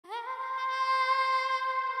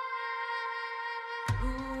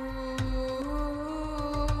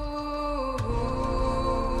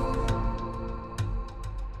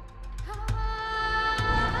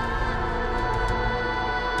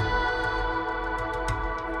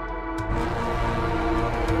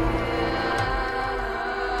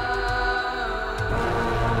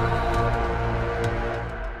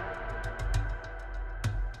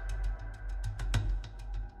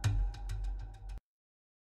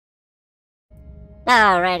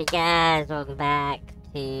Alrighty guys, welcome back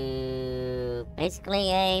to basically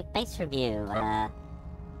a base review.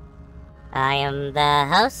 I am the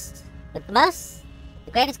host with the most,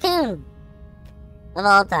 the greatest coon of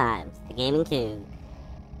all times, the Gaming Coon.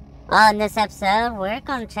 Well, in this episode, we're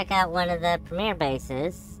going to check out one of the premier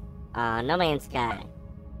bases, No Man's Sky.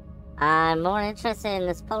 I'm more interested in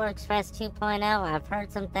this Polar Express 2.0. I've heard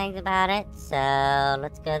some things about it, so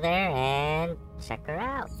let's go there and check her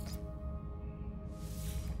out.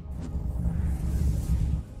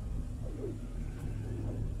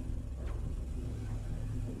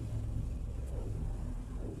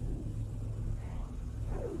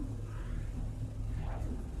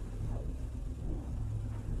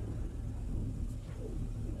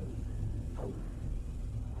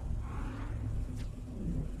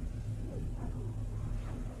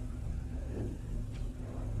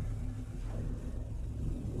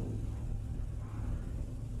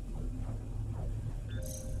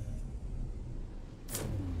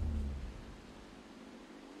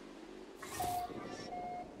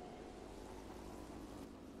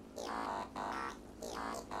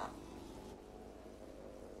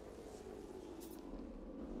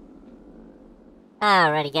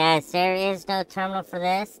 Alrighty guys, there is no terminal for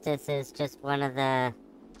this. This is just one of the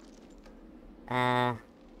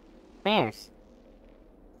premieres.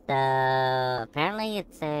 So apparently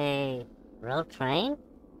it's a real train,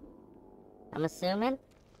 I'm assuming.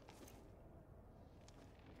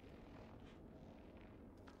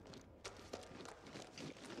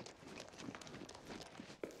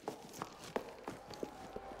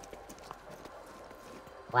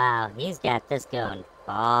 Wow, he's got this going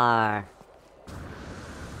far.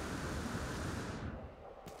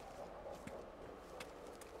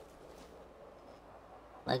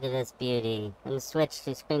 Look at this beauty. Let me switch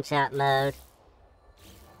to screenshot mode.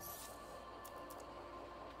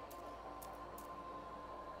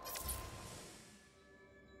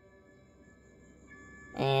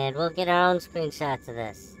 And we'll get our own screenshots of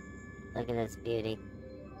this. Look at this beauty.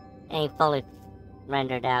 Ain't fully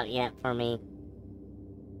rendered out yet for me.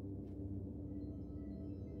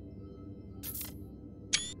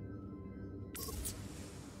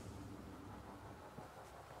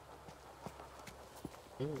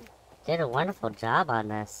 Did a wonderful job on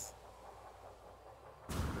this.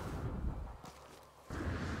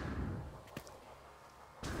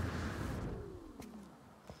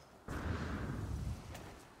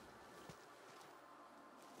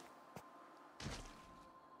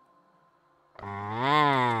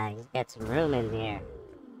 Ah, he's got some room in here.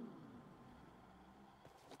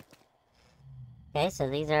 Okay, so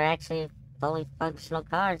these are actually fully functional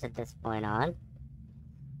cars at this point on.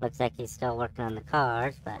 Looks like he's still working on the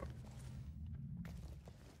cars, but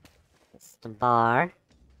it's the bar.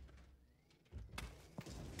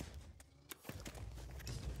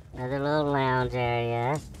 Another little lounge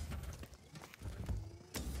area.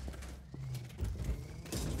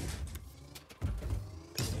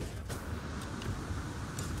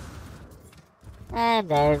 And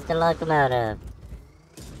there's the locomotive.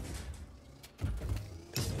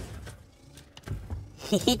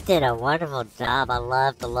 He did a wonderful job. I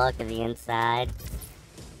love the look of the inside.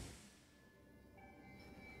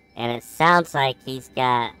 And it sounds like he's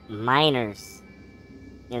got miners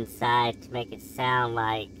inside to make it sound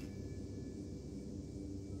like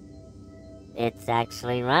it's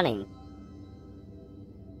actually running.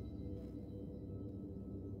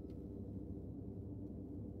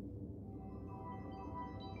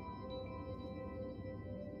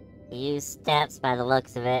 He used steps by the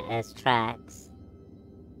looks of it as tracks.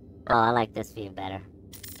 Oh, I like this view better.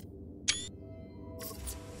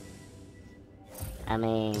 I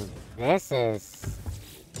mean, this is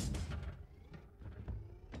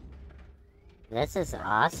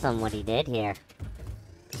awesome what he did here.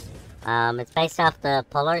 It's based off the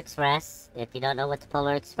Polar Express. If you don't know what the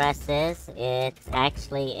Polar Express is, it's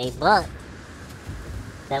actually a book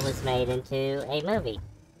that was made into a movie.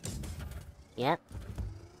 Yep.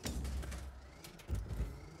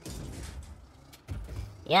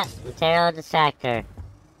 Yep, material distractor.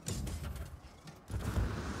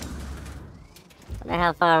 Wonder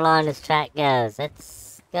how far along this track goes.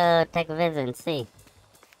 Let's go take a visit and see.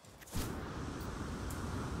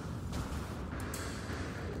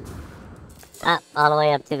 Up, all the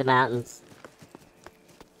way up to the mountains.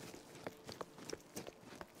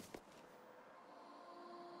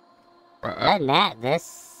 But other than that,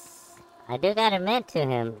 this... I do gotta admit to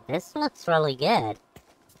him, this looks really good.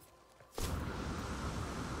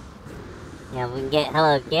 Yeah, we can get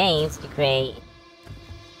Hello Games to create...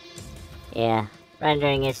 Yeah,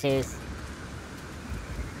 rendering issues.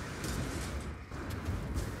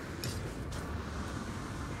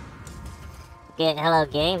 get Hello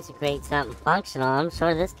Games to create something functional, I'm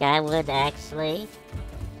sure this guy would actually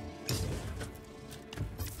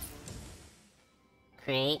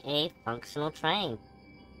create a functional train.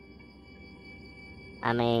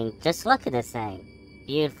 I mean, just look at this thing.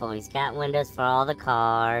 Beautiful. He's got windows for all the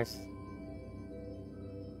cars.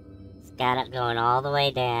 He's got it going all the way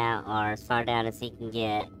down, or as far down as he can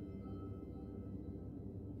get.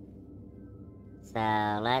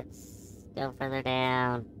 So, let's go further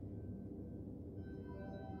down.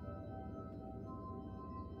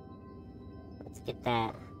 Let's get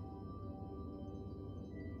that.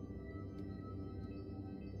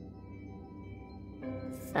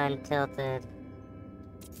 Sun tilted.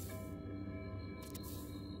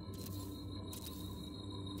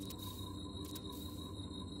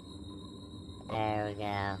 There we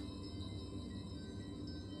go.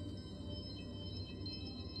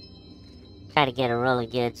 Try to get a really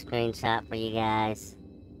good screenshot for you guys.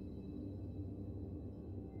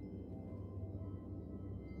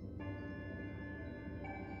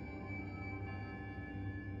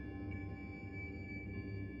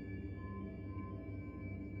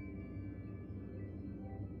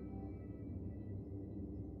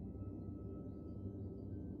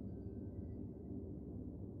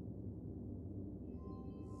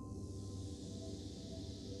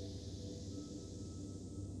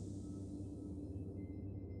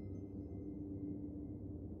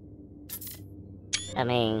 I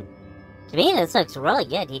mean, to me this looks really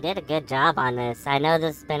good. He did a good job on this. I know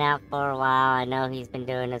this has been out for a while. I know he's been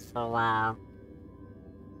doing this for a while.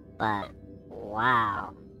 But,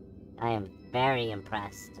 wow. I am very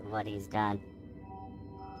impressed with what he's done.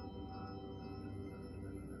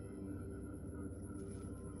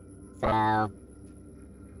 So,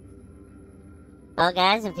 well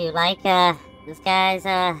guys, if you like this guy's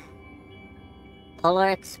Polar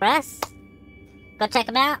Express, go check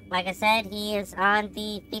him out. Like I said, he is on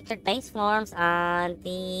the featured base forums on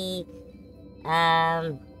the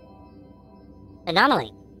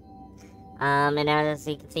Anomly. And as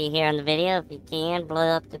you can see here on the video, if you can blow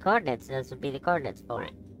up the coordinates, those would be the coordinates for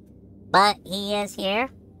it. But he is here.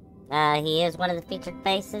 He is one of the featured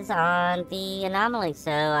bases on the Anomly,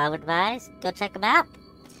 so I would advise go check him out.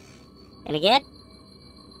 And again,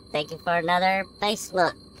 thank you for another base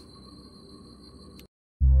look.